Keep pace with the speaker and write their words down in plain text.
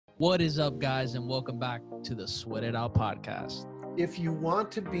What is up, guys, and welcome back to the Sweat It Out podcast. If you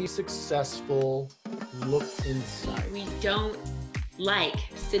want to be successful, look inside. We don't like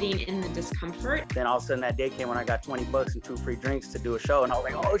sitting in the discomfort. Then all of a sudden that day came when I got $20 and 2 free drinks to do a show, and I was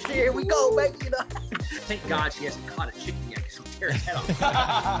like, oh shit, here we go, baby. You know? Thank God she hasn't caught a chicken yet, because she'll tear his head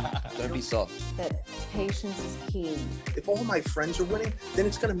off. Don't be soft. That patience is key. If all my friends are winning, then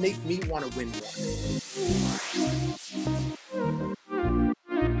it's going to make me want to win more.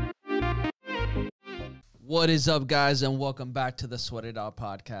 What is up, guys, and welcome back to the Sweat It Out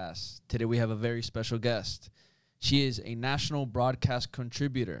podcast. Today we have a very special guest. She is a national broadcast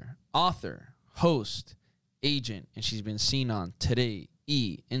contributor, author, host, agent, and she's been seen on Today,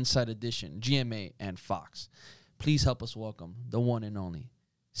 E, Inside Edition, GMA, and Fox. Please help us welcome the one and only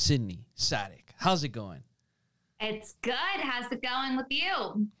Sydney Sadick. How's it going? It's good. How's it going with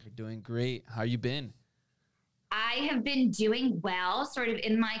you? You're doing great. How you been? I have been doing well, sort of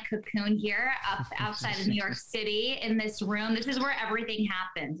in my cocoon here, up outside of New York City, in this room. This is where everything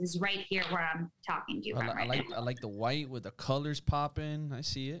happens. This is right here where I'm talking to you from right now. I like the white with the colors popping. I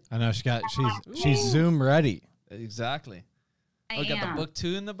see it. I know she's Zoom ready. Exactly. I got the am. book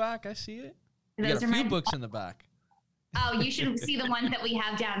 2 in the back. I see it. You Those got a are few my books in the back. Oh, you should see the ones that we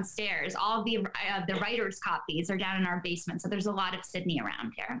have downstairs. All of the writer's copies are down in our basement. So there's a lot of Sydney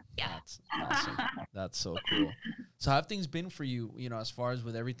around here. Yeah. That's awesome. That's so cool. So how have things been for you, as far as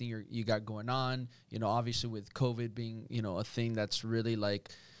with everything you got going on, obviously with COVID being, a thing that's really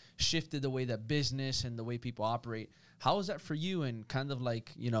like shifted the way that business and the way people operate. How is that for you? And kind of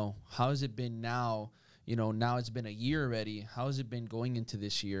like, how has it been now? Now it's been a year already. How has it been going into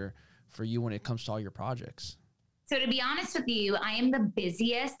this year for you when it comes to all your projects? So to be honest with you, I am the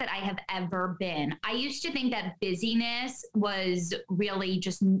busiest that I have ever been. I used to think that busyness was really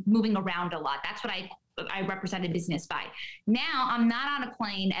just moving around a lot. That's what I represented business by. Now I'm not on a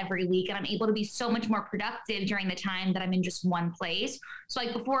plane every week, and I'm able to be so much more productive during the time that I'm in just one place. So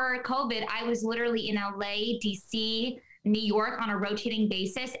like before COVID, I was literally in LA, DC, New York on a rotating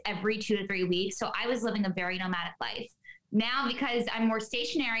basis every 2 to 3 weeks. So I was living a very nomadic life. Now, because I'm more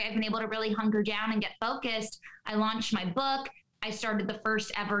stationary, I've been able to really hunker down and get focused. I launched my book. I started the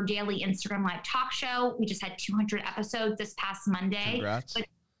first ever daily Instagram live talk show. We just had 200 episodes this past Monday. Congrats. But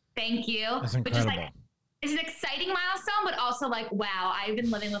thank you. That's incredible. It's an exciting milestone, but also like, wow, I've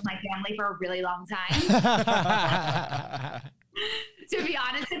been living with my family for a really long time. To be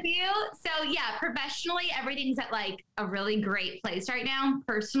honest with you. So yeah, professionally, everything's at like a really great place right now.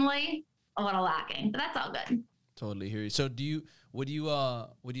 Personally, a little lacking, but that's all good. Totally hear you. So would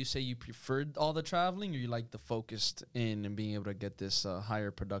you say you preferred all the traveling, or you like the focused in and being able to get this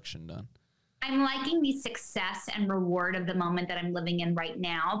higher production done? I'm liking the success and reward of the moment that I'm living in right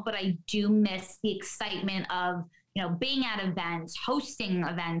now, but I do miss the excitement of, being at events, hosting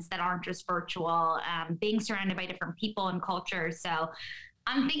events that aren't just virtual, being surrounded by different people and cultures. So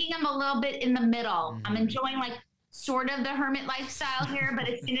I'm thinking I'm a little bit in the middle. Mm-hmm. I'm enjoying like sort of the hermit lifestyle here, but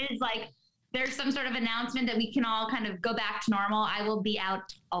as soon as like there's some sort of announcement that we can all kind of go back to normal, I will be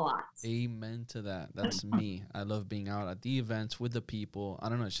out a lot. Amen to that. That's me. I love being out at the events with the people. I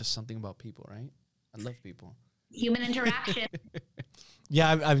don't know. It's just something about people, right? I love people. Human interaction. Yeah,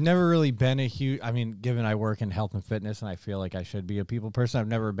 I've never really been a huge, given I work in health and fitness and I feel like I should be a people person, I've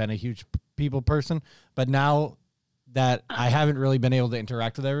never been a huge people person. But now that I haven't really been able to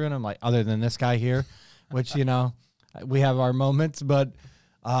interact with everyone, I'm like, other than this guy here, which, we have our moments, but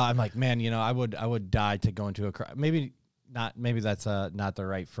I'm like, man, I would die to go into a crowd. Maybe that's not the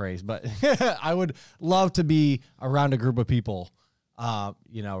right phrase, but I would love to be around a group of people,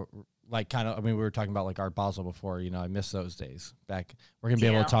 like kind of, we were talking about like Art Basel before, I miss those days back. We're going to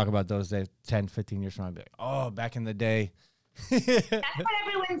be able to talk about those days 10, 15 years from now. I'd be like, oh, back in the day. That's what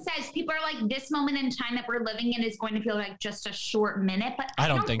everyone says. People are like, this moment in time that we're living in is going to feel like just a short minute, but I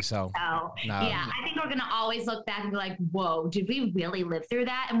don't think so. No. Yeah, I think we're going to always look back and be like, whoa, did we really live through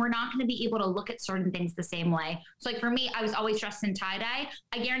that? And we're not going to be able to look at certain things the same way. So like for me, I was always dressed in tie-dye.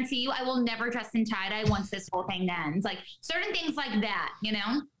 I guarantee you I will never dress in tie-dye once this whole thing ends. Like certain things like that,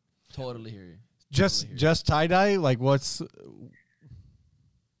 Totally hear you. Just tie-dye? Like what's...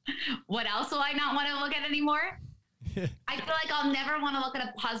 What else will I not want to look at anymore? I feel like I'll never want to look at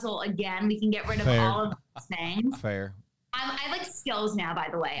a puzzle again. We can get rid of all of those things. Fair. I have like skills now, by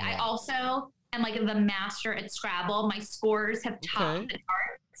the way. Yeah. I also am like the master at Scrabble. My scores have topped the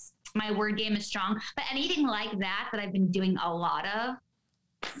charts. My word game is strong. But anything like that I've been doing a lot of,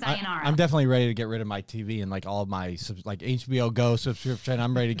 sayonara. I'm definitely ready to get rid of my TV and like all of my like HBO Go subscription.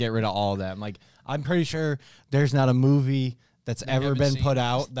 I'm ready to get rid of all of that. I'm pretty sure there's not a movie that's ever been put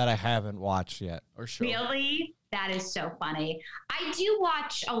out that I haven't watched yet. Or show. Really? That is so funny. I do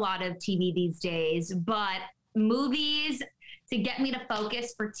watch a lot of TV these days, but movies, to get me to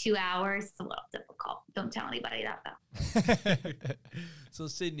focus for 2 hours, it's a little difficult. Don't tell anybody that, though. So,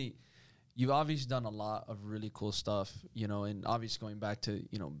 Sydney, you've obviously done a lot of really cool stuff, you know, and obviously going back to,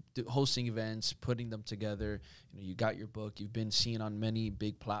 you know, hosting events, putting them together. You know, you got your book. You've been seen on many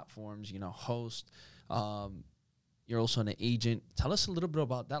big platforms, you know, host. You're also an agent. Tell us a little bit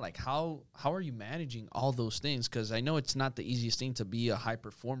about that. Like, how are you managing all those things? Because I know it's not the easiest thing to be a high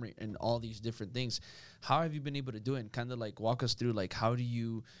performer in all these different things. How have you been able to do it? And kind of like walk us through, like, how do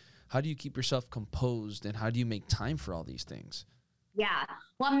you keep yourself composed, and how do you make time for all these things? Yeah.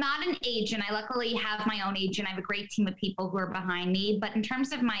 Well, I'm not an agent. I luckily have my own agent. I have a great team of people who are behind me. But in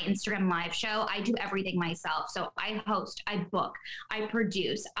terms of my Instagram live show, I do everything myself. So I host, I book, I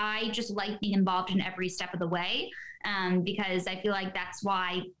produce. I just like being involved in every step of the way, because I feel like that's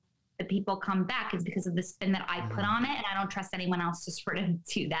why the people come back, is because of the spin that I put on it. And I don't trust anyone else to sort of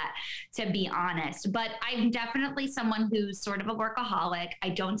do that, to be honest. But I'm definitely someone who's sort of a workaholic. I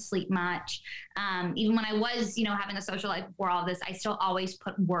don't sleep much. Even when I was, you know, having a social life before all this, I still always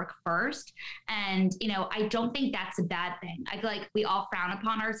put work first. And, you know, I don't think that's a bad thing. I feel like we all frown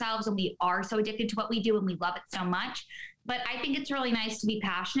upon ourselves, and we are so addicted to what we do, and we love it so much. But I think it's really nice to be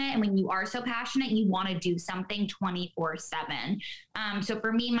passionate. And when you are so passionate, you want to do something 24/7. So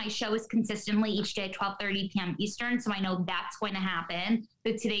for me, my show is consistently each day at 12:30 p.m. Eastern. So I know that's going to happen.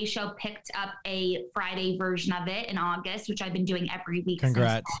 The Today Show picked up a Friday version of it in August, which I've been doing every week.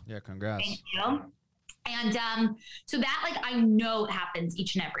 Congrats. Yeah, congrats. Thank you. And so that, like, I know it happens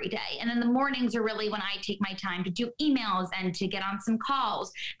each and every day. And then the mornings are really when I take my time to do emails and to get on some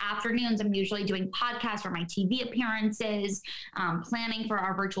calls. Afternoons, I'm usually doing podcasts or my TV appearances, planning for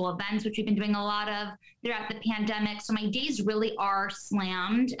our virtual events, which we've been doing a lot of throughout the pandemic. So my days really are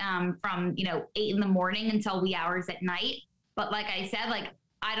slammed from, you know, 8 in the morning until wee hours at night. But like I said, like,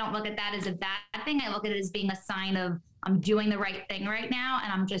 I don't look at that as a bad thing. I look at it as being a sign of I'm doing the right thing right now.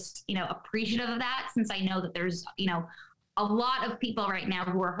 And I'm just, you know, appreciative of that, since I know that there's, you know, a lot of people right now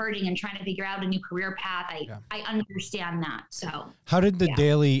who are hurting and trying to figure out a new career path. I understand that. So how did the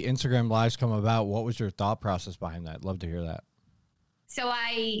daily Instagram lives come about? What was your thought process behind that? Love to hear that. So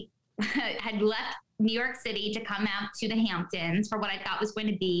I had left New York City to come out to the Hamptons for what I thought was going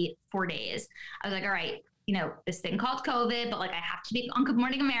to be 4 days. I was like, all right, you know, this thing called COVID, but like, I have to be on Good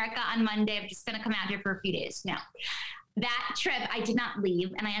Morning America on Monday. I'm just going to come out here for a few days. Now, that trip, I did not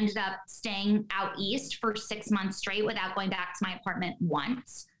leave, and I ended up staying out east for 6 months straight without going back to my apartment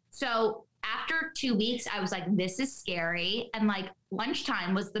once. So after 2 weeks, I was like, this is scary. And like,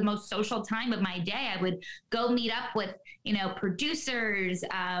 lunchtime was the most social time of my day. I would go meet up with, you know, producers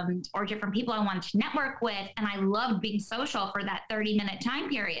or different people I wanted to network with. And I loved being social for that 30-minute time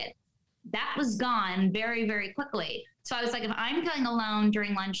period. That was gone very, very quickly. So I was like, if I'm feeling alone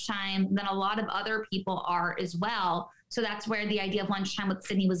during lunchtime, then a lot of other people are as well. So that's where the idea of Lunchtime with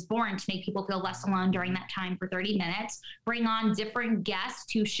Sydney was born, to make people feel less alone during that time for 30 minutes, bring on different guests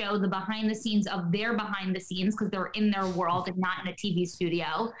to show the behind the scenes of their behind the scenes, because they're in their world and not in a TV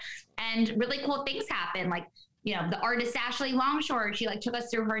studio. And really cool things happen. Like, you know, the artist Ashley Longshore, she like took us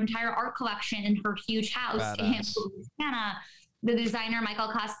through her entire art collection in her huge house in Louisiana. The designer, Michael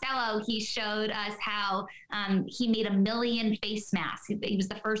Costello, he showed us how he made 1 million face masks. He was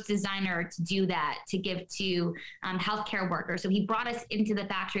the first designer to do that, to give to healthcare workers. So he brought us into the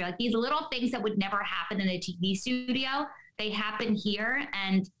factory. Like, these little things that would never happen in a TV studio, they happen here.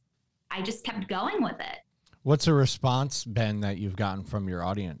 And I just kept going with it. What's the response, Ben, that you've gotten from your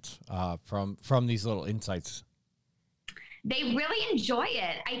audience from these little insights? They really enjoy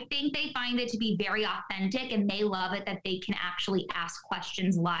it. I think they find it to be very authentic, and they love it that they can actually ask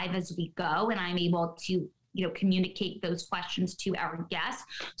questions live as we go. And I'm able to, you know, communicate those questions to our guests.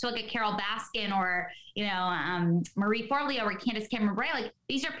 So like a Carol Baskin or, you know, Marie Forleo or Candace Cameron Bray, like,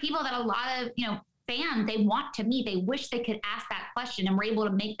 these are people that a lot of, you know, fans, they want to meet. They wish they could ask that question, and we're able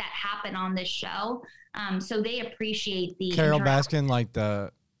to make that happen on this show. So they appreciate the Carol Baskin, like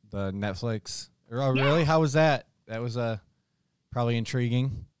the Netflix. Oh, really? Yeah. How was that? That was probably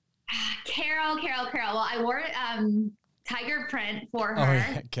intriguing. Carol. Well, I wore tiger print for her. Oh,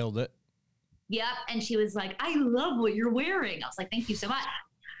 yeah, killed it. Yep. And she was like, I love what you're wearing. I was like, thank you so much.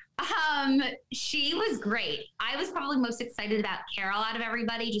 She was great. I was probably most excited about Carol out of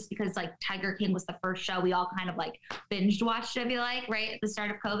everybody, just because like Tiger King was the first show we all kind of like binge watched, I feel like, right at the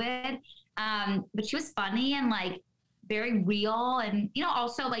start of COVID. But she was funny and like very real, and, you know,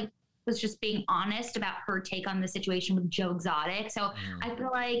 also like was just being honest about her take on the situation with Joe Exotic. So I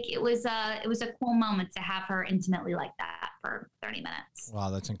feel like it was a cool moment to have her intimately like that for 30 minutes. Wow,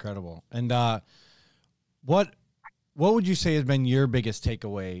 that's incredible. And what what would you say has been your biggest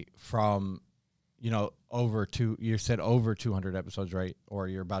takeaway from, you said over 200 episodes, right? Or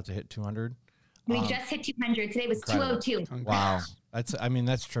you're about to hit 200? We just hit 200. Today was incredible. 202. Wow.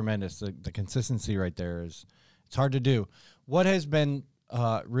 That's tremendous. The consistency right there it's hard to do. What has been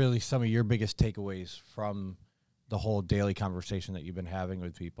really some of your biggest takeaways from the whole daily conversation that you've been having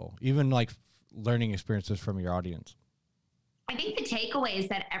with people, even like learning experiences from your audience? I think the takeaway is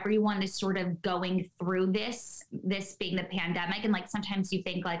that everyone is sort of going through this being the pandemic. And like, sometimes you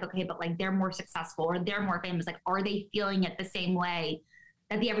think like, okay, but like they're more successful or they're more famous. Like, are they feeling it the same way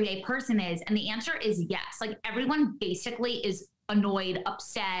that the everyday person is? And the answer is yes. Like, everyone basically is annoyed,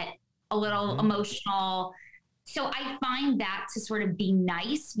 upset, a little emotional. So I find that to sort of be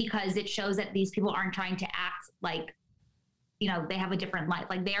nice, because it shows that these people aren't trying to act like, they have a different life.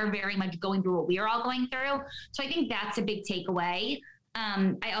 Like, they are very much going through what we are all going through. So I think that's a big takeaway.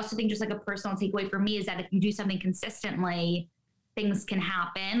 I also think just like a personal takeaway for me is that if you do something consistently, things can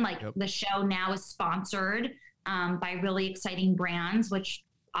happen. Like, the show now is sponsored by really exciting brands, which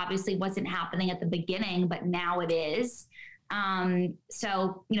obviously wasn't happening at the beginning, but now it is.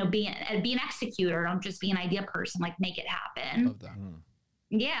 So, be an executor. Don't just be an idea person, like make it happen. Love that.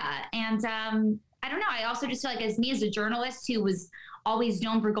 Yeah. And, I don't know. I also just feel like as a journalist who was always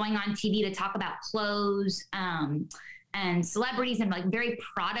known for going on TV to talk about clothes, and celebrities and like very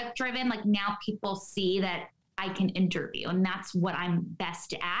product driven, like now people see that I can interview, and that's what I'm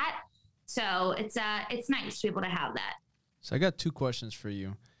best at. So it's nice to be able to have that. So I got 2 questions for you.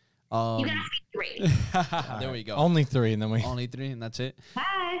 You can ask me 3. There we go. Only 3, and then Only 3, and that's it.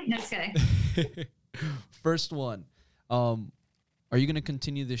 Bye. No, just kidding. First one, are you going to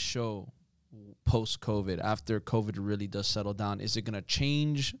continue this show post-COVID, after COVID really does settle down? Is it going to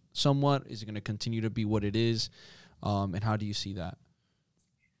change somewhat? Is it going to continue to be what it is? And how do you see that?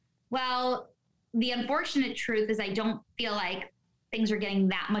 Well, the unfortunate truth is I don't feel like things are getting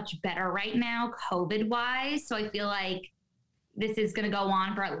that much better right now, COVID-wise. So I feel like this is going to go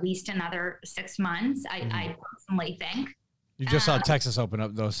on for at least another 6 months, I personally think. You just saw Texas open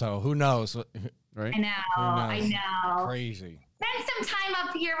up, though, so who knows? Right? I know. Crazy. Spend some time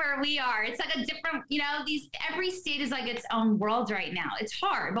up here where we are. It's like a different, every state is like its own world right now. It's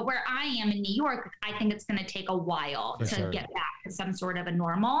hard, but where I am in New York, I think it's going to take a while to get back to some sort of a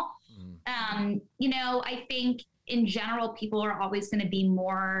normal. I think in general, people are always going to be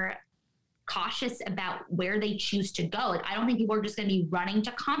more cautious about where they choose to go. Like, I don't think people are just going to be running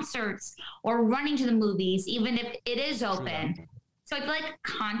to concerts or running to the movies, even if it is open. So I feel like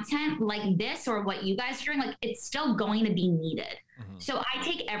content like this or what you guys are doing, like, it's still going to be needed. So I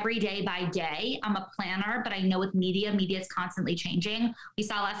take every day by day. I'm a planner, but I know with media is constantly changing. We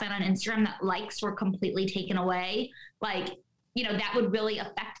saw last night on Instagram that likes were completely taken away. Like, that would really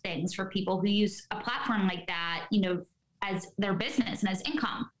affect things for people who use a platform like that, as their business and as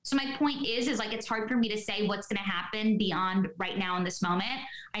income. So my point is like, it's hard for me to say what's going to happen beyond right now in this moment.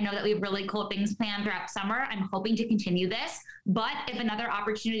 I know that we have really cool things planned throughout summer. I'm hoping to continue this, but if another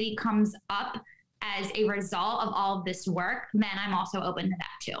opportunity comes up as a result of all of this work, then I'm also open to that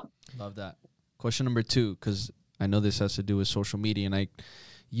too. Love that. Question number 2, because I know this has to do with social media, and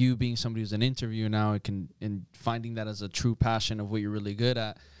you being somebody who's an interviewer now, and finding that as a true passion of what you're really good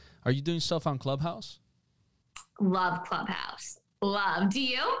at. Are you doing stuff on Clubhouse? Love Clubhouse. Do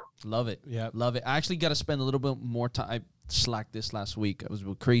you? Love it. Yeah. Love it. I actually got to spend a little bit more time. I slacked this last week. It was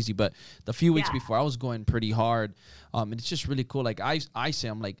crazy, but the few weeks before I was going pretty hard. And it's just really cool. Like I say,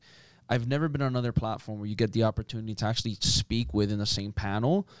 I'm like, I've never been on another platform where you get the opportunity to actually speak with in the same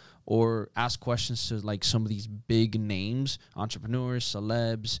panel or ask questions to like some of these big names, entrepreneurs,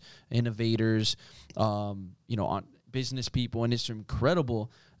 celebs, innovators, on business people. And it's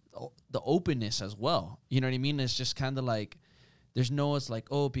incredible. The openness as well. You know what I mean? It's just kind of like, it's like,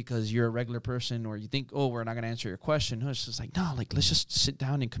 oh, because you're a regular person, or you think, oh, we're not going to answer your question. No, it's just like, no, like, let's just sit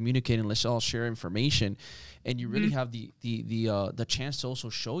down and communicate, and let's all share information. And you really have the chance to also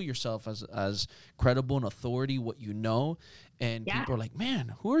show yourself as credible and authority, what you know. And people are like,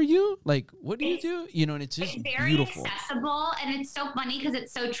 man, who are you? Like, what do you do? And it's just very beautiful. Accessible. And it's so funny because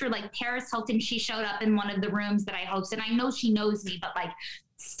it's so true. Like Paris Hilton, she showed up in one of the rooms that I hosted. I know she knows me, but like,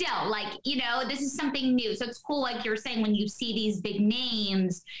 still, like, this is something new. So it's cool, like you're saying, when you see these big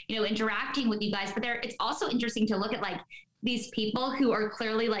names, interacting with you guys. But it's also interesting to look at like these people who are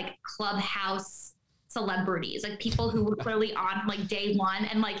clearly like Clubhouse celebrities, like people who were clearly on like day one,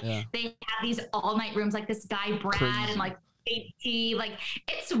 and like they have these all night rooms, like this guy Brad, and like safety, like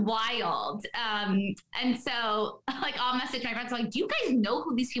it's wild. And so like I'll message my friends like, do you guys know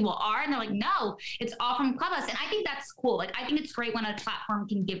who these people are? And they're like, no, it's all from Clubhouse. And I think that's cool. Like I think it's great when a platform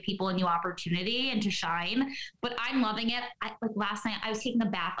can give people a new opportunity and to shine, but I'm loving it. Like last night I was taking a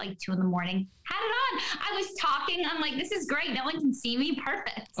bath like 2 a.m, had it on. I was talking. I'm like, this is great. No one can see me.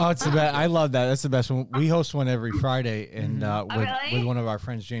 Perfect. Oh, it's the best. I love that. That's the best one. We host one every Friday and really? with one of our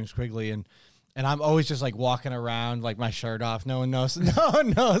friends, James Quigley, and I'm always just like walking around like my shirt off. No one knows. No one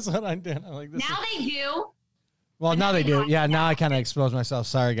knows what I'm doing. I'm like, now they do. Well, now they do. Yeah, now I kind of expose myself.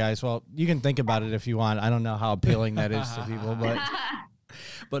 Sorry, guys. Well, you can think about it if you want. I don't know how appealing that is to people, but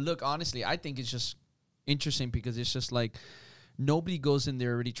But look, honestly, I think it's just interesting because it's just like nobody goes in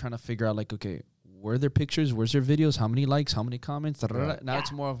there already trying to figure out like, okay, where are their pictures? Where's their videos? How many likes? How many comments? Right. Now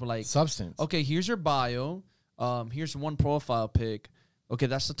it's more of like substance. Okay, here's your bio. Here's one profile pic. Okay,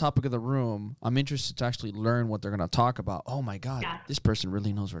 that's the topic of the room. I'm interested to actually learn what they're going to talk about. Oh, my God, this person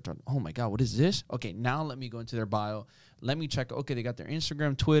really knows what they're talking about. Oh, my God, what is this? Okay, now let me go into their bio. Let me check. Okay, they got their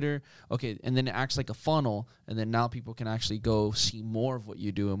Instagram, Twitter. Okay, and then it acts like a funnel. And then now people can actually go see more of what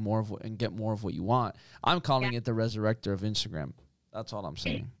you do and more of what, and get more of what you want. I'm calling it the resurrector of Instagram. That's all I'm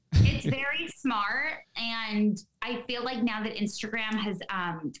saying. It's very smart. And I feel like now that Instagram has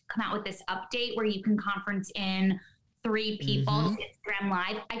come out with this update where you can conference in 3 people to Instagram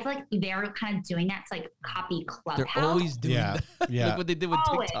Live, I feel like they're kind of doing that to like copy Clubhouse. They're always doing that. Yeah. Like what they did with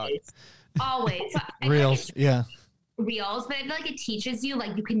TikTok. Always. So Reels. Yeah. Reels, but I feel like it teaches you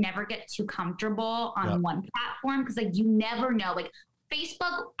like you can never get too comfortable on one platform because like you never know. Like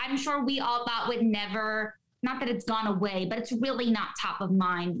Facebook, I'm sure we all thought would never, not that it's gone away, but it's really not top of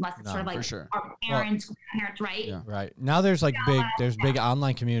mind unless it's sort of like our parents, grandparents, right? Yeah. Right. Now there's like big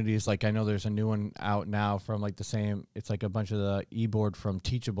online communities. Like I know there's a new one out now from like the same, it's like a bunch of the e-board from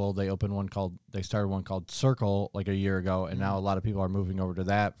Teachable. They started one called Circle like a year ago. And now a lot of people are moving over to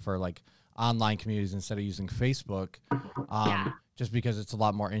that for like online communities instead of using Facebook. Just because it's a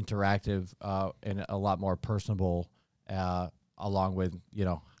lot more interactive and a lot more personable along with, you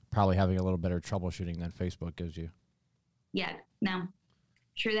know, probably having a little better troubleshooting than Facebook gives you. Yeah, no,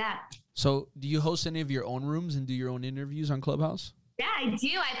 true that. So do you host any of your own rooms and do your own interviews on Clubhouse? Yeah, I do.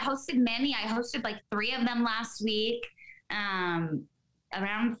 I've hosted many. I hosted like 3 of them last week.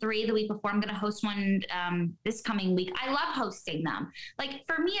 Around 3 the week before. I'm going to host one this coming week. I love hosting them. Like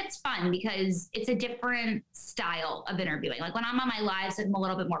for me, it's fun because it's a different style of interviewing. Like when I'm on my lives, I'm a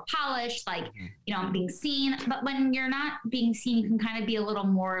little bit more polished, like, you know, I'm being seen. But when you're not being seen, you can kind of be a little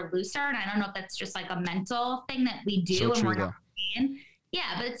more looser. And I don't know if that's just like a mental thing that we do when we're not seen.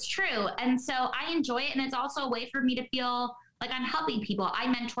 Yeah, but it's true. And so I enjoy it. And it's also a way for me to feel like I'm helping people. I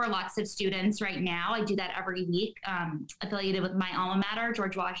mentor lots of students right now. I do that every week, affiliated with my alma mater,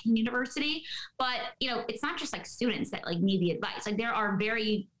 George Washington University. But, you know, it's not just like students that like need the advice. Like there are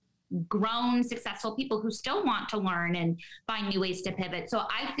very grown, successful people who still want to learn and find new ways to pivot. So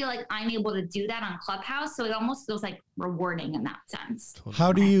I feel like I'm able to do that on Clubhouse. So it almost feels like rewarding in that sense.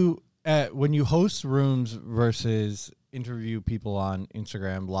 How do you, when you host rooms versus interview people on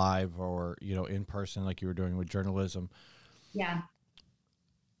Instagram Live or, you know, in person, like you were doing with journalism, yeah,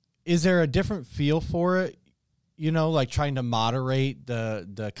 is there a different feel for it? You know, like trying to moderate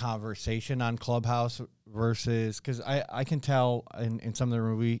the conversation on Clubhouse versus, because I can tell in some of the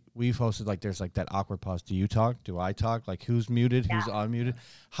rooms we've hosted, like there's like that awkward pause. Do you talk? Do I talk? Like who's muted? Who's unmuted?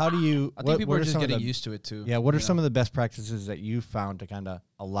 How do you? I think people are just getting used to it too. Yeah. What are some of the best practices that you found to kind of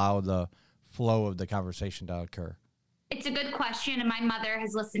allow the flow of the conversation to occur? It's a good question. And my mother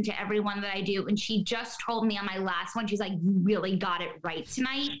has listened to every one that I do. And she just told me on my last one, she's like, you really got it right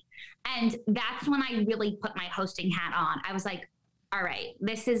tonight. And that's when I really put my hosting hat on. I was like, all right,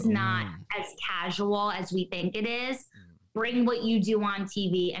 this is not as casual as we think it is. Bring what you do on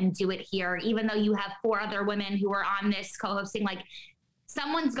TV and do it here. Even though you have 4 other women who are on this co-hosting, like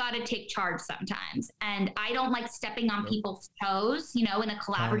someone's got to take charge sometimes. And I don't like stepping on people's toes, you know, in a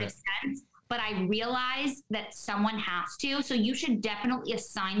collaborative sense. But I realize that someone has to. So you should definitely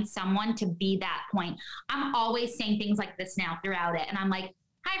assign someone to be that point. I'm always saying things like this now throughout it. And I'm like,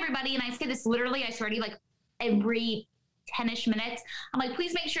 hi, everybody. And I say this literally, I swear to you, like every 10-ish minutes. I'm like,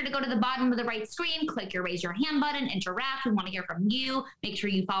 please make sure to go to the bottom of the right screen, click your raise your hand button, interact. We want to hear from you. Make sure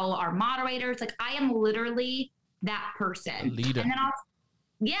you follow our moderators. Like I am literally that person. Leader. And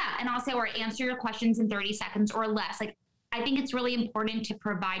then I'll say, or answer your questions in 30 seconds or less. Like, I think it's really important to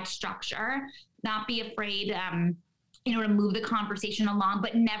provide structure, not be afraid, you know, to move the conversation along,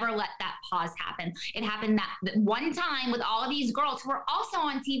 but never let that pause happen. It happened that one time with all of these girls who were also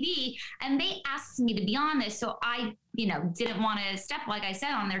on TV and they asked me to be on this. So I, you know, didn't want to step, like I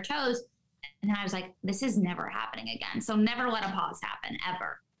said, on their toes. And I was like, this is never happening again. So never let a pause happen,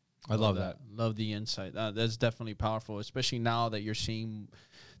 ever. I love that. Love the insight. That's definitely powerful, especially now that you're seeing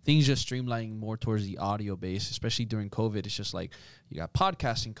things just streamlining more towards the audio base, especially during COVID. It's just like you got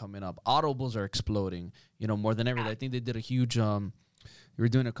podcasting coming up. Audibles are exploding, you know, more than ever. I think they did a huge, you were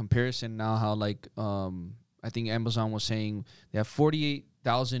doing a comparison now how like, I think Amazon was saying they have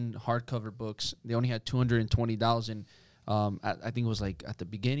 48,000 hardcover books. They only had 220,000. I think it was like at the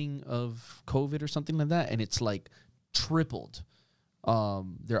beginning of COVID or something like that. And it's like tripled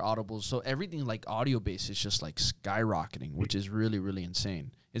their audibles. So everything like audio based is just like skyrocketing, which is really, really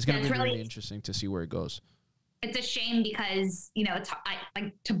insane. It's going to be really interesting to see where it goes. It's a shame because, you know,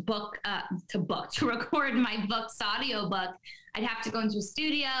 to record my book's audio book, I'd have to go into a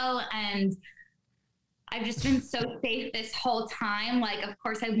studio, and I've just been so safe this whole time. Like, of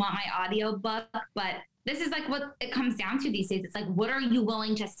course I want my audio book, but this is like what it comes down to these days. It's like, what are you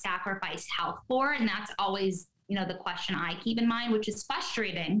willing to sacrifice health for? And that's always, you know, the question I keep in mind, which is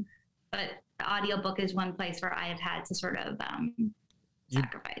frustrating, but the audiobook is one place where I have had to sort of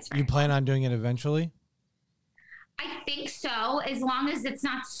sacrifice. You plan on doing it eventually? I think so, as long as it's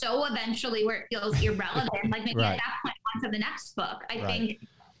not so eventually where it feels irrelevant. Like maybe at that point on to the next book. I think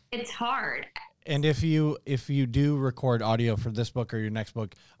it's hard. And if you do record audio for this book or your next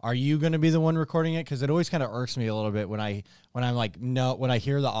book, are you going to be the one recording it? Because it always kind of irks me a little bit when I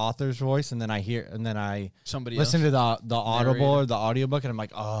hear the author's voice and then I somebody listen else to the audible or the audiobook, and I'm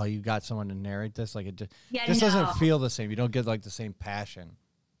like, oh, you got someone to narrate this. Like it just doesn't feel the same. You don't get like the same passion.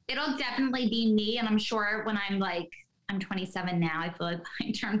 It'll definitely be me, and I'm sure when I'm 27 now, I feel like when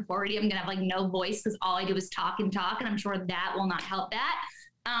I turn 40, I'm gonna have like no voice because all I do is talk, and I'm sure that will not help that.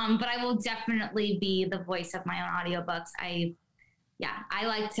 But I will definitely be the voice of my own audiobooks. I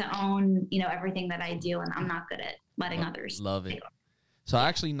like to own, you know, everything that I do, and I'm not good at letting others. Love it. So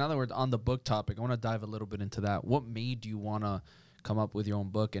actually, now that we're on the book topic, I want to dive a little bit into that. What made you want to come up with your own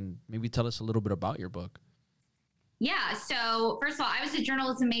book, and maybe tell us a little bit about your book? Yeah. So first of all, I was a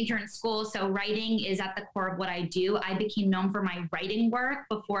journalism major in school. So writing is at the core of what I do. I became known for my writing work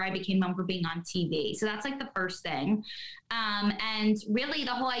before I became known for being on TV. So that's like the first thing. And really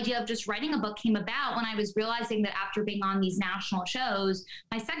the whole idea of just writing a book came about when I was realizing that after being on these national shows,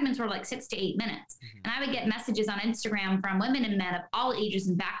 my segments were like 6 to 8 minutes. And I would get messages on Instagram from women and men of all ages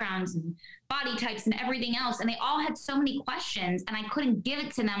and backgrounds and body types and everything else. And they all had so many questions, and I couldn't give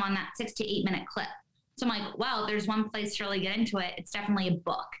it to them on that 6 to 8 minute clip. So I'm like, well, there's one place to really get into it. It's definitely a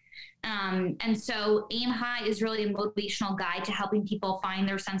book. And so Aim High is really a motivational guide to helping people find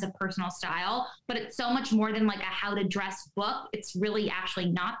their sense of personal style. But it's so much more than like a how to dress book. It's really actually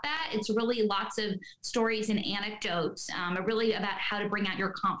not that. It's really lots of stories and anecdotes, really about how to bring out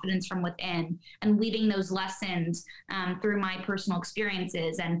your confidence from within and leading those lessons through my personal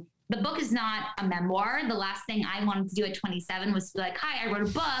experiences. And the book is not a memoir. The last thing I wanted to do at 27 was to be like, hi, I wrote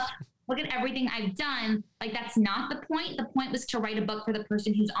a book. Look at everything I've done. Like, that's not the point. The point was to write a book for the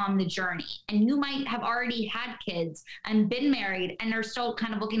person who's on the journey. And you might have already had kids and been married and are still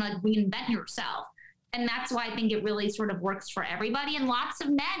kind of looking like reinvent yourself. And that's why I think it really sort of works for everybody. And lots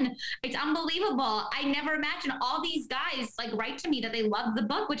of men, it's unbelievable. I never imagined all these guys like write to me that they love the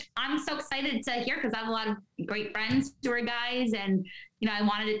book, which I'm so excited to hear because I have a lot of great friends who are guys, and, you know, I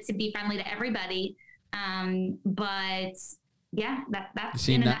wanted it to be friendly to everybody. But yeah, that's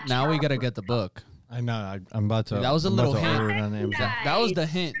now we got to get the book. I know. I'm about to. That was a little hint. That was the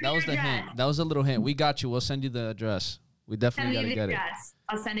hint. That was the hint. That was a little hint. We got you. We'll send you the address. We definitely got to get it.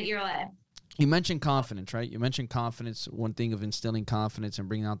 I'll send it your way. You mentioned confidence, right? You mentioned confidence. One thing of instilling confidence and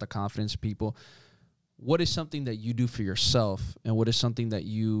bringing out the confidence in people. What is something that you do for yourself, and what is something that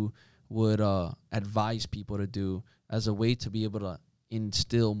you would advise people to do as a way to be able to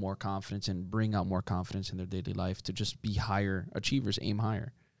instill more confidence and bring out more confidence in their daily life to just be higher achievers, aim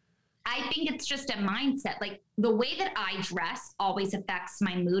higher? I think it's just a mindset. Like, the way that I dress always affects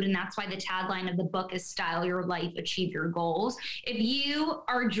my mood. And that's why the tagline of the book is style your life, achieve your goals. If you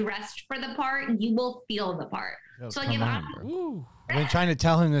are dressed for the part, you will feel the part. Yo, so like, I've been trying to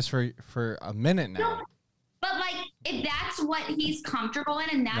tell him this for a minute now. No, but like, if that's what he's comfortable in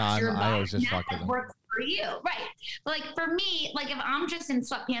and that's your vibe, that works for you. Right. But like, for me, like, if I'm just in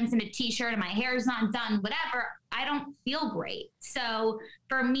sweatpants and a t-shirt and my hair's not done, whatever, I don't feel great. So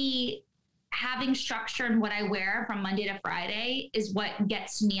for me, having structure in what I wear from Monday to Friday is what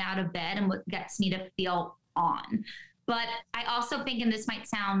gets me out of bed and what gets me to feel on. But I also think, and this might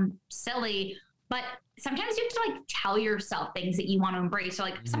sound silly, but sometimes you have to like tell yourself things that you want to embrace. So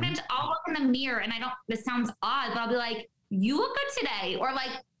like, sometimes I'll look in the mirror and this sounds odd, but I'll be like, you look good today. Or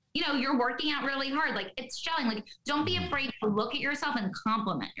like, you know, you're working out really hard. Like it's showing. Like don't be afraid to look at yourself and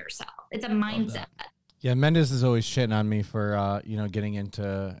compliment yourself. It's a mindset. Yeah, Mendes is always shitting on me for you know, getting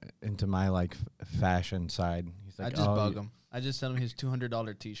into my like fashion side. He's like, I just bug him. I just send him his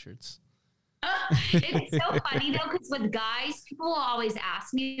 $200 t-shirts. It's so funny though, because with guys, people will always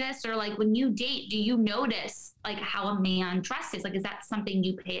ask me this, or like, when you date, do you notice like how a man dresses? Like, is that something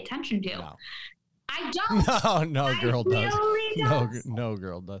you pay attention to? No. I don't. No girl does. Really don't. No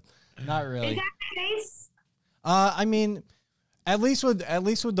girl does. Not really. Is that the case? I mean, at least with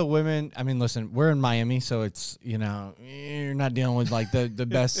the women. I mean, listen, we're in Miami, so it's, you know, you're not dealing with like the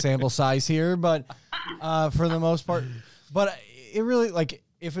best sample size here, but for the most part. But it really, like,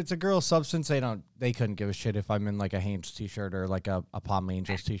 if it's a girl substance, they couldn't give a shit if I'm in like a Hanes t-shirt or like a Palm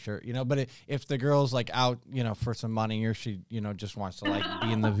Angels t-shirt, you know. But if the girl's like out, you know, for some money, or she, you know, just wants to like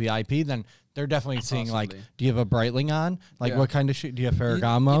be in the VIP, then they're definitely seeing like, do you have a Breitling on? Like, what kind of shit? Do you have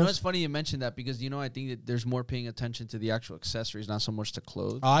Ferragamos? You know, it's funny you mentioned that, because, you know, I think that there's more paying attention to the actual accessories, not so much to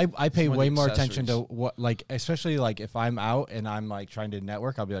clothes. I pay way more attention to what, like, especially like if I'm out and I'm like trying to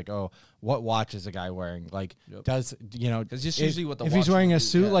network, I'll be like, oh, what watch is the guy wearing? Like, does, you know, because it's usually what the if watch he's wearing a would do,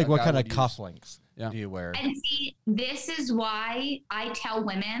 suit, like, what kind of use. cufflinks do you wear? And see, this is why I tell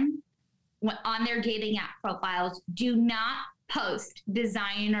women on their dating app profiles, do not post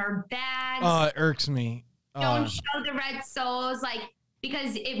designer bags. It irks me. Don't show the red soles, like,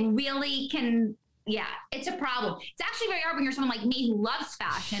 because it really can. Yeah, it's a problem. It's actually very hard when you're someone like me who loves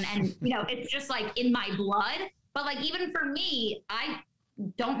fashion, and you know, it's just like in my blood. But like, even for me, I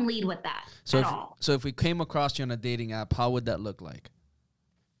don't lead with that at all. So if we came across you on a dating app, how would that look like?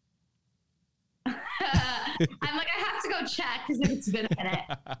 I'm like, I have to go check because it's been a minute.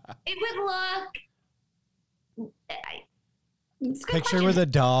 It would look. Picture with a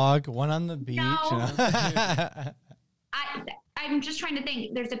dog, one on the beach. No. You know? I'm just trying to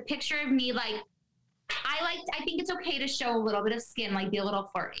think. There's a picture of me like. I think it's okay to show a little bit of skin, like be a little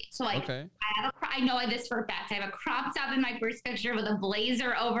flirty. So like, I know this for a fact. I have a crop top in my first picture with a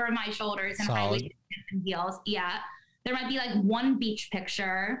blazer over my shoulders and high-waisted heels. Yeah, there might be like one beach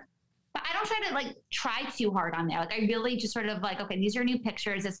picture, but I don't try to try too hard on there. Like, I really just sort of like, okay, these are new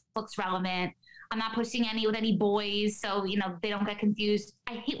pictures. This looks relevant. I'm not posting any with any boys, so you know they don't get confused.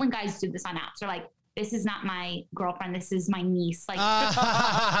 I hate when guys do this on apps. They're like, this is not my girlfriend. This is my niece. Like, you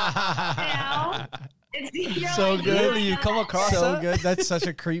know. It's so like, good. You come across so that? good. That's such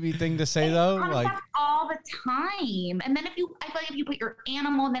a creepy thing to say, though. Like all the time. And then I feel like if you put your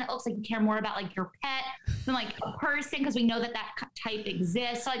animal, then it looks like you care more about like your pet than like a person, because we know that type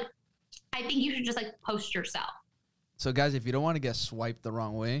exists. Like, I think you should just like post yourself. So guys, if you don't want to get swiped the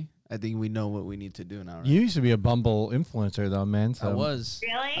wrong way, I think we know what we need to do now. Right? You used to be a Bumble influencer, though, man. So. I was.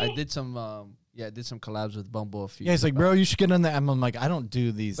 Really? I did some. I did some collabs with Bumble a few. Yeah, it's like, bro, you should get on the app. I'm like, I don't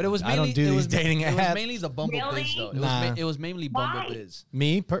do these. But it was mainly, I don't do these dating apps. It was mainly the Bumble Biz, though. It was mainly Bumble Biz.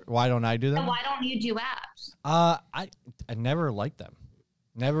 Me? Why don't I do them? So why don't you do apps? I never liked them.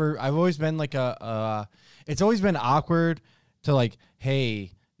 Never. I've always been like it's always been awkward to like,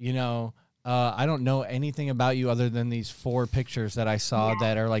 hey, you know, I don't know anything about you other than these 4 pictures that I saw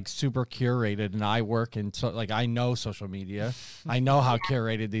that are like super curated, and I work in I know social media. I know how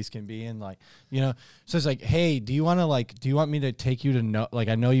curated these can be, and like, you know, so it's like, hey, do you want me to take you to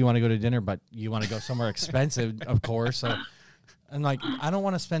I know you want to go to dinner, but you want to go somewhere expensive, of course. So, and like, I don't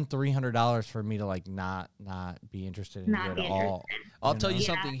want to spend $300 for me to like not be interested in you at all. I'll tell you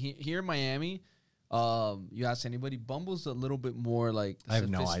something. Here in Miami, you ask anybody, Bumble's a little bit more like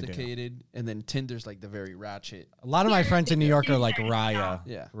sophisticated, and then Tinder's like the very ratchet. A lot of my friends in New York are like Raya.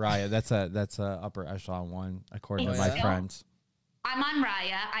 Yeah, Raya. That's a upper echelon one, according to my friends. I'm on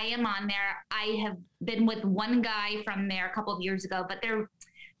Raya. I am on there. I have been with one guy from there a couple of years ago, but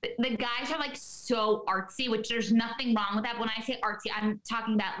the guys are like so artsy, which there's nothing wrong with that. When I say artsy, I'm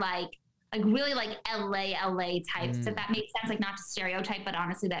talking about like really like LA types, if that makes sense. Like, not to stereotype, but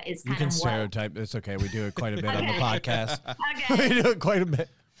honestly, that is kind of You can stereotype. It's okay. We do it quite a bit on the podcast. Okay. We do it quite a bit.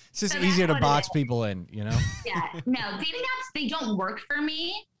 It's just easier to box people in, you know? Yeah. No, dating apps, they don't work for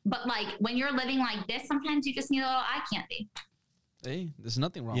me. But like, when you're living like this, sometimes you just need a little eye candy. Hey, there's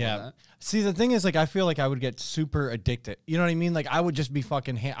nothing wrong with that. See, the thing is, like, I feel like I would get super addicted. You know what I mean? Like, I would just be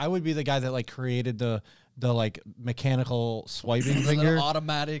fucking. I would be the guy that like created the like mechanical swiping finger,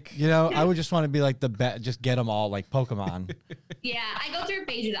 automatic. You know, I would just want to be like just get them all like Pokemon. Yeah, I go through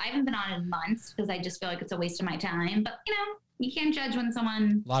phases. I haven't been on in months because I just feel like it's a waste of my time. But you know, you can't judge when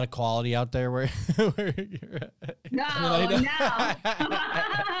someone. A lot of quality out there where you're at. No,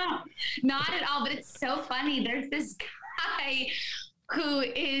 not at all. But it's so funny. There's this guy who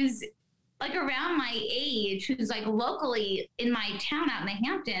is like around my age who's like locally in my town out in the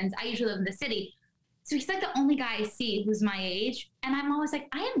Hamptons. I usually live in the city. So he's like the only guy I see who's my age. And I'm always like,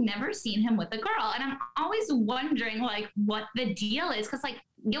 I have never seen him with a girl. And I'm always wondering like what the deal is. Cause like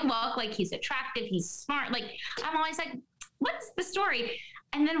you look like he's attractive, he's smart. Like I'm always like, what's the story?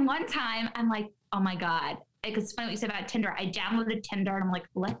 And then one time I'm like, oh my God. Because it's funny what you said about Tinder. I downloaded Tinder and I'm like,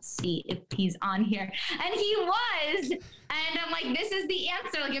 let's see if he's on here. And he was. And I'm like, this is the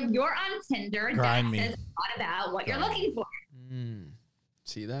answer. Like if you're on Tinder, that says a lot about what you're looking for.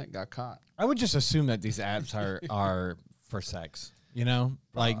 See that? Got caught. I would just assume that these apps are for sex, you know?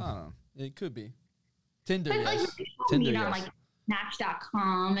 Like, I don't know. It could be. Tinder, But yes. like people Tinder, meet on yes. like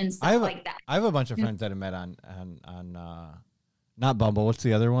Match.com and stuff like that. I have a bunch of friends that have met on not Bumble. What's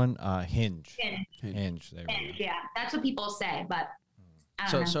the other one? Hinge. Hinge. There we go. Yeah, that's what people say, but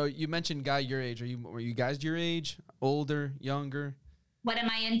I don't know. So you mentioned guy your age. Were you guys your age? Older, younger? What am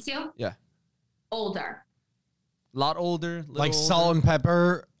I into? Yeah. Older. A lot older, Like older? salt and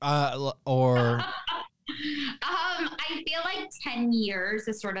pepper, or I feel like 10 years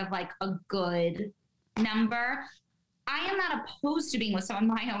is sort of like a good number. I am not opposed to being with someone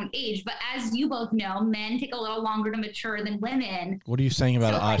my own age, but as you both know, men take a little longer to mature than women. what are you saying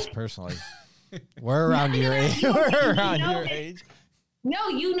about us personally? We're around your age. We're around your age. No,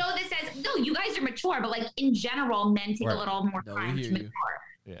 you know this as no, you guys are mature, but like in general, men take a little more time to mature.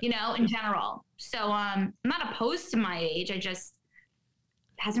 Yeah. You know, in general. So I'm not opposed to my age. I just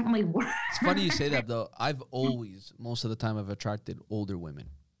hasn't really worked. It's funny you say that though. I've always, most of the time, I've attracted older women.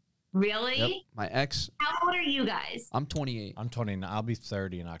 Really? Yep. My ex. How old are you guys? I'm 28. I'm 29. I'll be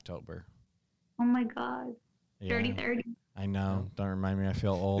 30 in October. Oh my God. Yeah. 30. I know. Don't remind me. I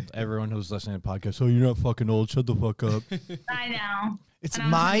feel old. Everyone who's listening to the podcast, oh, you're not fucking old. Shut the fuck up. I know. It's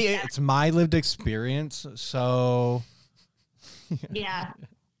my lived experience. So yeah.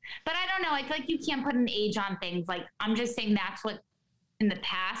 But I don't know. I feel like you can't put an age on things. Like I'm just saying that's what in the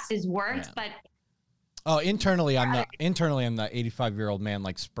past has worked. Yeah. But internally I'm the 85-year-old man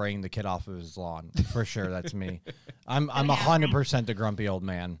like spraying the kid off of his lawn. For sure, that's me. I'm 100% the grumpy old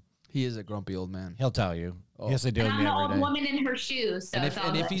man. He is a grumpy old man. He'll tell you. He has to deal with I'm me the every old day. woman in her shoes. So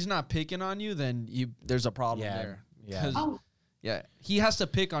And if he's not picking on you, then there's a problem there. Yeah. Yeah, he has to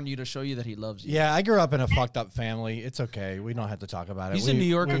pick on you to show you that he loves you. Yeah, I grew up in a fucked up family. It's okay. We don't have to talk about it. He's a New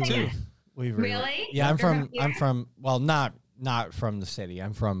Yorker too. Really? Yeah, I'm from well, not from the city.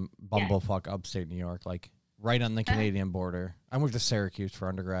 I'm from bumblefuck upstate New York, like right on the Canadian border. I went to Syracuse for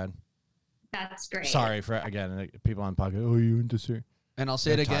undergrad. That's great. Sorry for again people on podcast. Oh, you into Syracuse? And I'll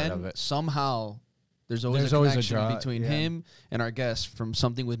say it again. Somehow, there's always a connection between him and our guest from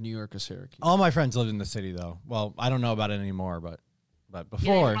something with New York or Syracuse. All my friends lived in the city, though. Well, I don't know about it anymore, but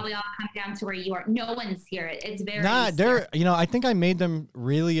before. Yeah, probably all come down to where you are. No one's here. It's very. They're. I think I made them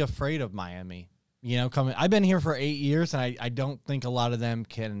really afraid of Miami. Coming. I've been here for 8 years, and I don't think a lot of them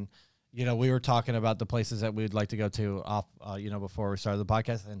can. We were talking about the places that we'd like to go to off. Before we started the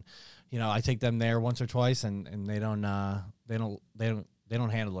podcast, and I take them there once or twice, and they don't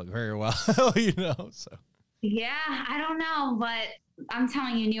handle it very well. So. Yeah, I don't know, but I'm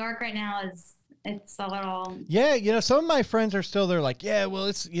telling you, New York right now it's a little. Yeah, some of my friends are still there, like, yeah, well,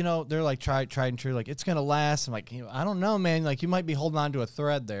 it's they're like tried and true, like it's gonna last. I'm like, I don't know, man. Like you might be holding on to a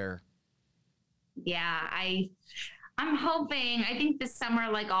thread there. Yeah, I'm hoping. I think this summer,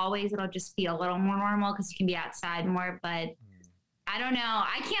 like always, it'll just be a little more normal because you can be outside more. But I don't know.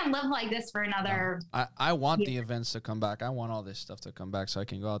 I can't live like this for another. I want the events to come back. I want all this stuff to come back so I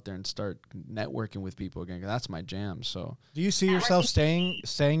can go out there and start networking with people again. 'Cause that's my jam. So, do you see yourself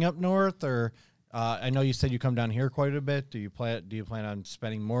staying up north, or I know you said you come down here quite a bit. Do you plan on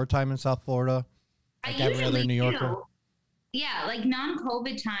spending more time in South Florida, like every other New Yorker? Do. Yeah, like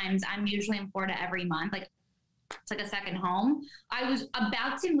non-COVID times, I'm usually in Florida every month. Like it's like a second home. I was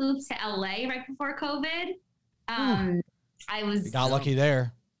about to move to LA right before COVID. You got lucky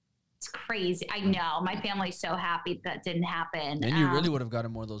there. It's crazy. I know. My family's so happy that didn't happen. And you really would have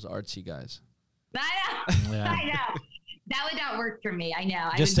gotten more of those artsy guys. I know. Yeah. I know. That would not work for me. I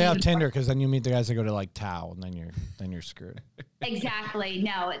know. Just stay off Tinder, because then you meet the guys that go to like Tao, and then you're screwed. Exactly.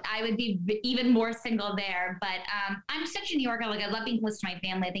 No, I would be even more single there. But I'm such a New Yorker. Like I love being close to my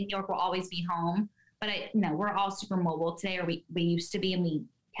family. I think New York will always be home. But we're all super mobile today, or we used to be, and we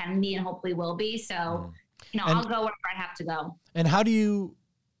can be, and hopefully will be. So, I'll go wherever I have to go. And how do you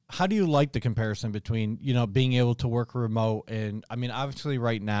like the comparison between, being able to work remote and, I mean, obviously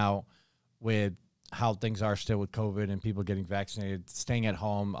right now with how things are still with COVID and people getting vaccinated, staying at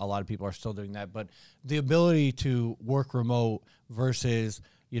home, a lot of people are still doing that, but the ability to work remote versus,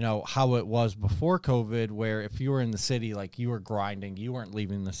 how it was before COVID, where if you were in the city, like you were grinding, you weren't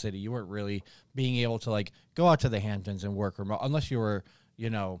leaving the city, you weren't really being able to like go out to the Hamptons and work remote unless you were,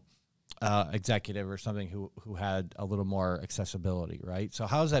 executive or something who had a little more accessibility, right? So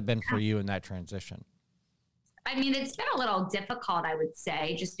how's that been for you in that transition? I mean, it's been a little difficult, I would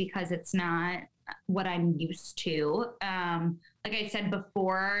say, just because it's not what I'm used to. Like I said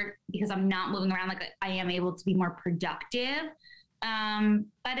before, because I'm not moving around, like I am able to be more productive.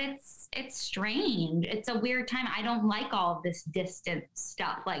 But it's strange. It's a weird time. I don't like all of this distant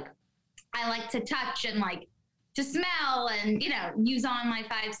stuff. Like I like to touch and like to smell and, use on my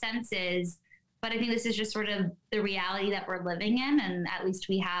five senses. But I think this is just sort of the reality that we're living in. And at least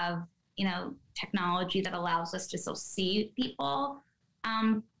we have, technology that allows us to still see people.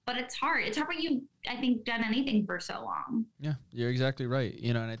 But it's hard. It's hard when you, I think, done anything for so long. Yeah, you're exactly right.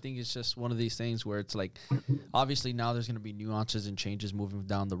 And I think it's just one of these things where it's like, obviously now there's going to be nuances and changes moving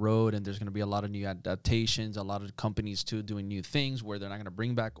down the road, and there's going to be a lot of new adaptations, a lot of companies too doing new things where they're not going to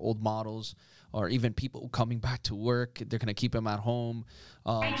bring back old models, or even people coming back to work. They're going to keep them at home.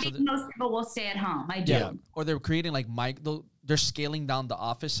 I think most people will stay at home. I do. Yeah. Or they're creating like they're scaling down the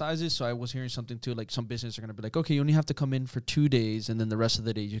office sizes. So I was hearing something too, like some businesses are going to be like, okay, you only have to come in for 2 days, and then the rest of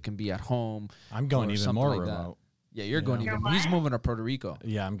the days you can be at home. I'm going even more like remote. Yeah, you're going even. He's moving to Puerto Rico.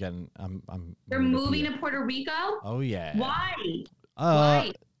 Yeah, I'm. They're moving to Puerto Rico? Oh yeah. Why?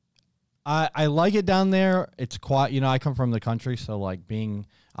 Why? I like it down there. It's quiet. I come from the country, so like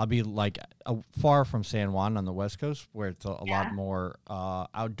I'll be like far from San Juan on the West Coast, where it's a lot more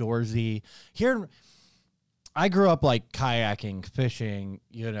outdoorsy. Here, I grew up like kayaking, fishing,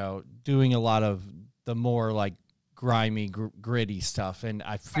 doing a lot of the more like grimy, gritty stuff, and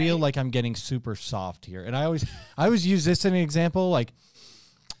I feel like I'm getting super soft here. And I always use this as an example, like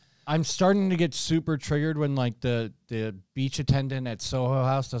I'm starting to get super triggered when like the beach attendant at Soho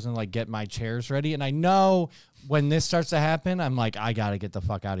House doesn't like get my chairs ready. And I know when this starts to happen, I'm like, I got to get the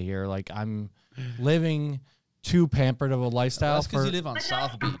fuck out of here. Like I'm living too pampered of a lifestyle. That's because you live on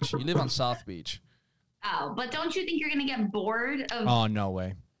South Beach. You live on South Beach. Oh, but don't you think you're going to get bored of... Oh, no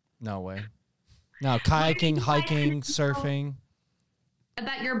way. No way. No, kayaking, hiking, surfing.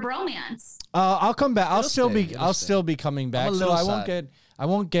 About your bromance. I'll come back. I'll still be coming back. So I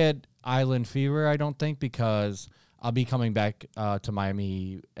won't get island fever, I don't think, because I'll be coming back to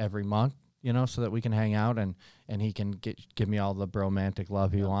Miami every month, so that we can hang out and he can give me all the bromantic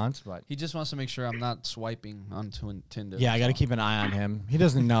love he wants. But he just wants to make sure I'm not swiping onto Tinder. Yeah, I got to keep an eye on him. He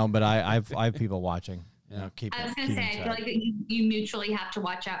doesn't know, but I have people watching. I was going to say, I feel like you mutually have to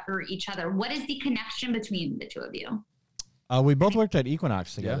watch out for each other. What is the connection between the two of you? We both worked at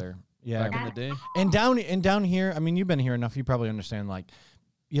Equinox together. Yeah. Back in the day. And down here, I mean, you've been here enough. You probably understand, like,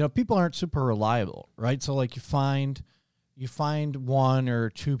 people aren't super reliable, right? So like you find one or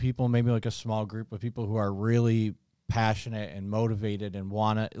two people, maybe like a small group of people who are really passionate and motivated and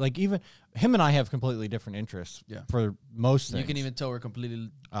want to, like, even him and I have completely different interests for most things. You can even tell we're completely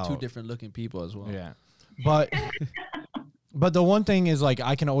two different looking people as well. Yeah. But the one thing is, like,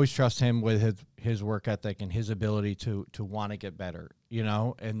 I can always trust him with his work ethic and his ability to want to get better,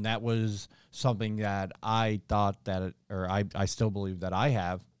 and that was something that I thought I still believe that I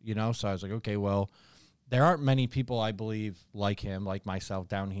have, so I was like, okay, well, there aren't many people I believe like him, like myself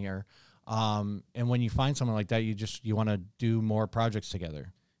down here. And when you find someone like that, you want to do more projects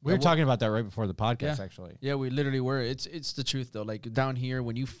together. We were talking about that right before the podcast, actually. Yeah, we literally were. It's the truth though. Like down here,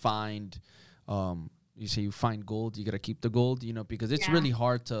 when you find, you say you find gold, you got to keep the gold, because it's really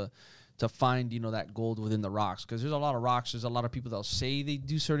hard to find, that gold within the rocks. Because there's a lot of rocks. There's a lot of people that'll say they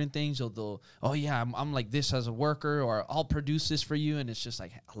do certain things. Or they'll, oh yeah, I'm like this as a worker, or I'll produce this for you. And it's just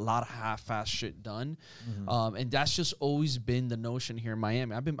like a lot of half-ass shit done. Mm-hmm. And that's just always been the notion here in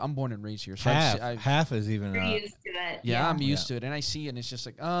Miami. I'm born and raised here. So half is even. You're used to it. Yeah, I'm used to it. And I see it, and it's just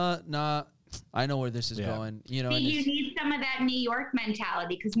like, nah. I know where this is going. See, you need some of that New York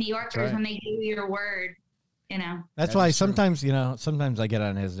mentality, because New Yorkers, when they give you your word, That's why sometimes I get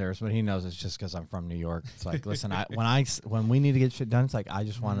on his nerves, but he knows it's just because I'm from New York. It's like, listen, when we need to get shit done, it's like I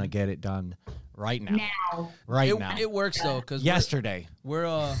just want to get it done right now. Now. It works though, because yesterday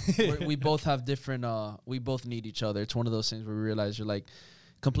we both have different. We both need each other. It's one of those things where we realize you're like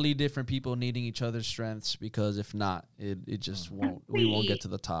completely different people needing each other's strengths, because if not, it just won't. We won't get to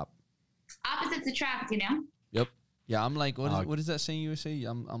the top. Opposites attract, Yep. Yeah, I'm like, what is that saying you say?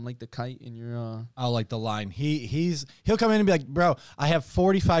 I'm like the kite in your. I like the line. He'll come in and be like, bro, I have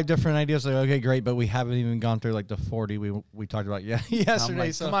 45 different ideas. Like, okay, great, but we haven't even gone through like the 40 we talked about yesterday.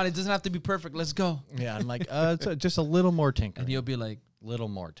 Like, come on, it doesn't have to be perfect. Let's go. Yeah, I'm like, just a little more tinkering. And he'll be like, little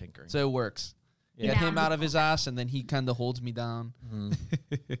more tinkering. So it works. Get him out of his ass, and then he kind of holds me down.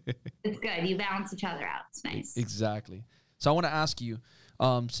 It's good. You balance each other out. It's nice. Exactly. So I want to ask you,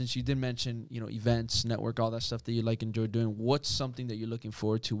 since you did mention, events, network, all that stuff that you enjoy doing, what's something that you're looking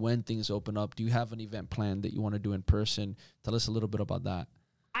forward to when things open up? Do you have an event plan that you want to do in person? Tell us a little bit about that.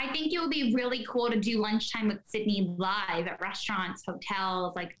 I think it would be really cool to do Lunchtime with Sydney live at restaurants,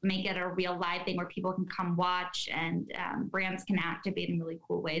 hotels, make it a real live thing where people can come watch and brands can activate in really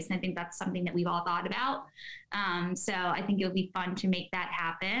cool ways. And I think that's something that we've all thought about. So I think it would be fun to make that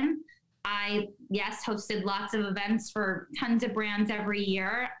happen. I hosted lots of events for tons of brands every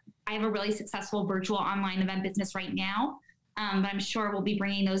year. I have a really successful virtual online event business right now. But I'm sure we'll be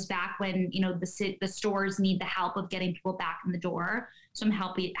bringing those back when, the stores need the help of getting people back in the door. So I'm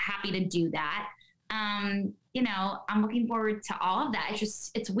happy to do that. I'm looking forward to all of that.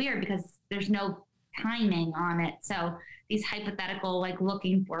 It's weird because there's no timing on it. So these hypothetical,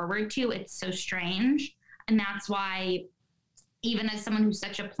 looking forward to, it's so strange. And that's why even as someone who's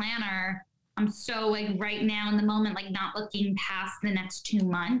such a planner, I'm so right now in the moment, not looking past the next 2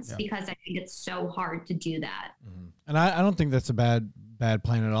 months because I think it's so hard to do that. Mm-hmm. And I don't think that's a bad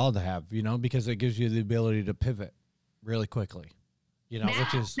plan at all to have, because it gives you the ability to pivot really quickly,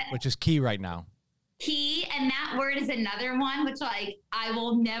 which is key right now. Key, and that word is another one, which I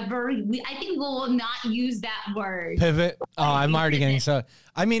will never, I think we will not use that word. Pivot. Oh, I'm already getting so,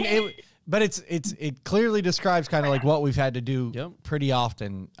 but it clearly describes kind of what we've had to do pretty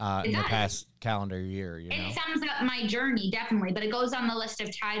often in the past calendar year. It sums up my journey, definitely, but it goes on the list of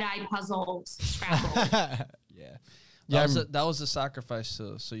tie-dye puzzles, Scrabble. That was a sacrifice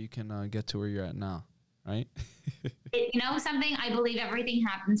so you can get to where you're at now, right? Something, I believe everything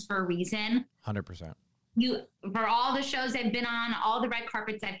happens for a reason. 100%. For all the shows I've been on, all the red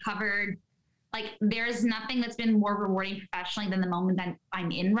carpets I've covered, there's nothing that's been more rewarding professionally than the moment that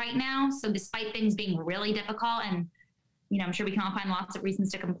I'm in right now. So despite things being really difficult and, I'm sure we can all find lots of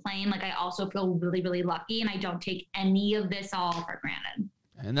reasons to complain, I also feel really, really lucky, and I don't take any of this all for granted.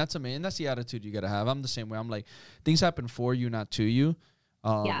 And that's amazing. That's the attitude you got to have. I'm the same way. I'm things happen for you, not to you.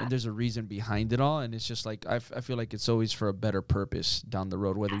 And there's a reason behind it all. And it's just I feel like it's always for a better purpose down the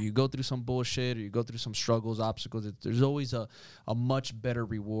road. Whether you go through some bullshit or you go through some struggles, obstacles, there's always a much better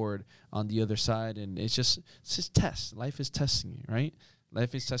reward on the other side. And it's just test. Life is testing you, right?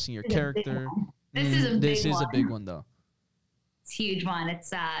 Life is testing your character. This is a big one, though. It's a huge one.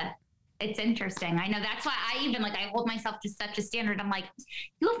 It's interesting. I know that's why I even I hold myself to such a standard. I'm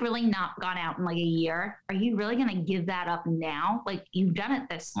you have really not gone out in a year. Are you really going to give that up now? You've done it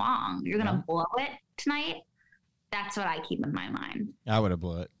this long. You're going to blow it tonight. That's what I keep in my mind. I would have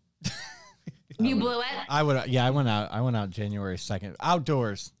blew it. You blew it? I would. Yeah, I went out January 2nd,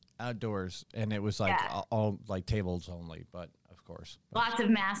 outdoors. And it was all tables only, but of course. Lots of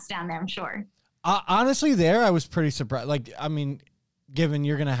masks down there, I'm sure. Honestly, I was pretty surprised. Given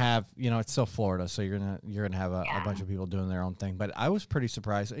you're gonna have, it's still Florida, so you're gonna have a bunch of people doing their own thing. But I was pretty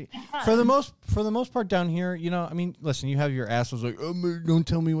surprised for the most part down here. Listen, you have your assholes don't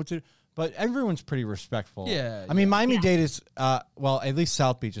tell me what to do, but everyone's pretty respectful. Yeah. Miami-Dade is at least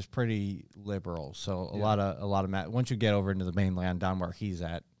South Beach is pretty liberal. So a lot of once you get over into the mainland down where he's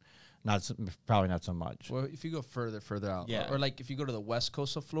at, probably not so much. Well, if you go further out, or if you go to the west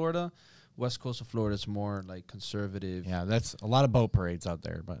coast of Florida. West coast of Florida is more conservative. Yeah, that's a lot of boat parades out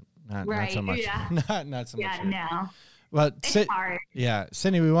there, but not so much. Yeah. not so much. Yeah, no. But it's hard. Yeah,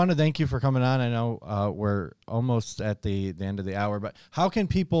 Cindy, we want to thank you for coming on. I know we're almost at the end of the hour, but how can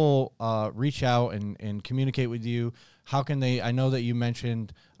people reach out and communicate with you? How can they? I know that you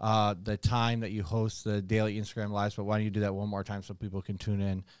mentioned the time that you host the daily Instagram lives, but why don't you do that one more time so people can tune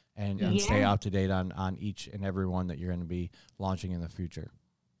in and stay up to date on each and every one that you're going to be launching in the future?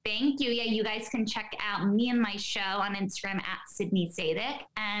 Thank you. Yeah, you guys can check out me and my show on Instagram at Sydney Sadick,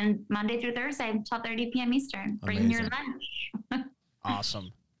 and Monday through Thursday, 12:30 p.m. Eastern. Bring your lunch.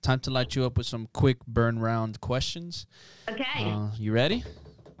 Awesome. Time to light you up with some quick burn round questions. Okay. You ready?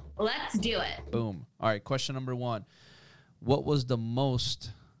 Let's do it. Boom. All right. Question number 1. What was the most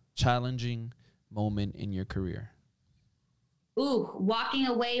challenging moment in your career? Walking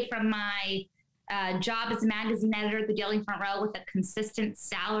away from my job as a magazine editor at the Daily Front Row with a consistent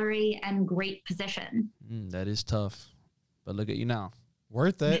salary and great position. That is tough, but look at you now.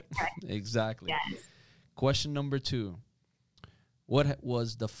 Worth it. Exactly. Yes. Question number 2. What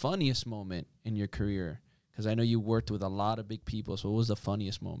was the funniest moment in your career? Because I know you worked with a lot of big people, so what was the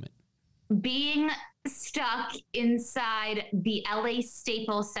funniest moment? Being stuck inside the LA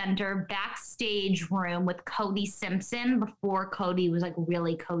Staples Center backstage room with Cody Simpson before Cody was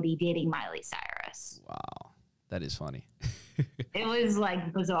really Cody dating Miley Cyrus. Wow. That is funny. It was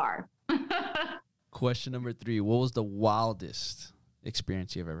bizarre. Question number 3. What was the wildest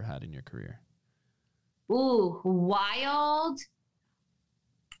experience you've ever had in your career? Ooh, wild.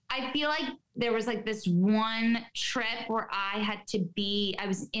 I feel like there was like this one trip where I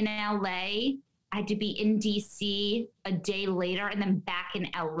was in LA. I had to be in DC a day later and then back in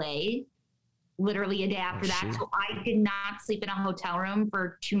LA literally a day after that. So I did not sleep in a hotel room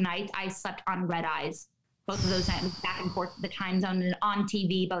for 2 nights. I slept on red eyes both of those nights, back and forth to the time zone and on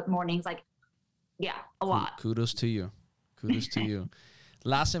TV both mornings. Like, yeah, a lot. Kudos to you. Kudos to you.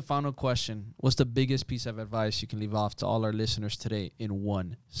 Last and final question. What's the biggest piece of advice you can leave off to all our listeners today in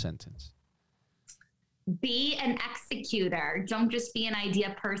one sentence? Be an executor. Don't just be an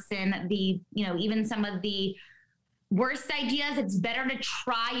idea person. Even some of the worst ideas, it's better to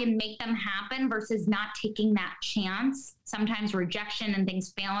try and make them happen versus not taking that chance. Sometimes rejection and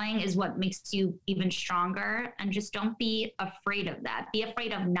things failing is what makes you even stronger. And just don't be afraid of that. Be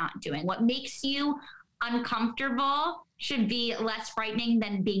afraid of not doing. What makes you uncomfortable should be less frightening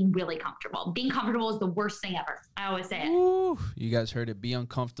than being really comfortable. Being comfortable is the worst thing ever. I always say it. Ooh, you guys heard it. Be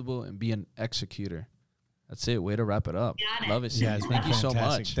uncomfortable and be an executor. That's it. Way to wrap it up. Love it. Yeah, Thank you so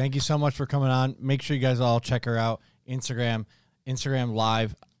much. Thank you so much for coming on. Make sure you guys all check her out. Instagram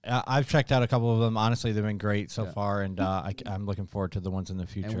Live. I've checked out a couple of them. Honestly, they've been great so far, and I'm looking forward to the ones in the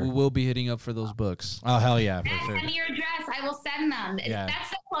future. And we will be hitting up for those books. Oh, hell yeah, for sure. Send me your address. I will send them. Yeah. That's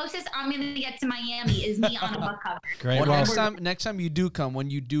the closest I'm going to get to Miami is me on a book cover. Great. Well, next time you do come, when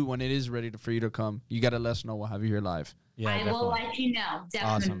it is ready for you to come, you got to let us know. We'll have you here live. Yeah, I will let you know.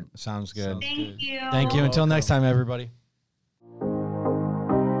 Definitely. Awesome. Sounds good. Thank you. Thank you. Until next time, everybody.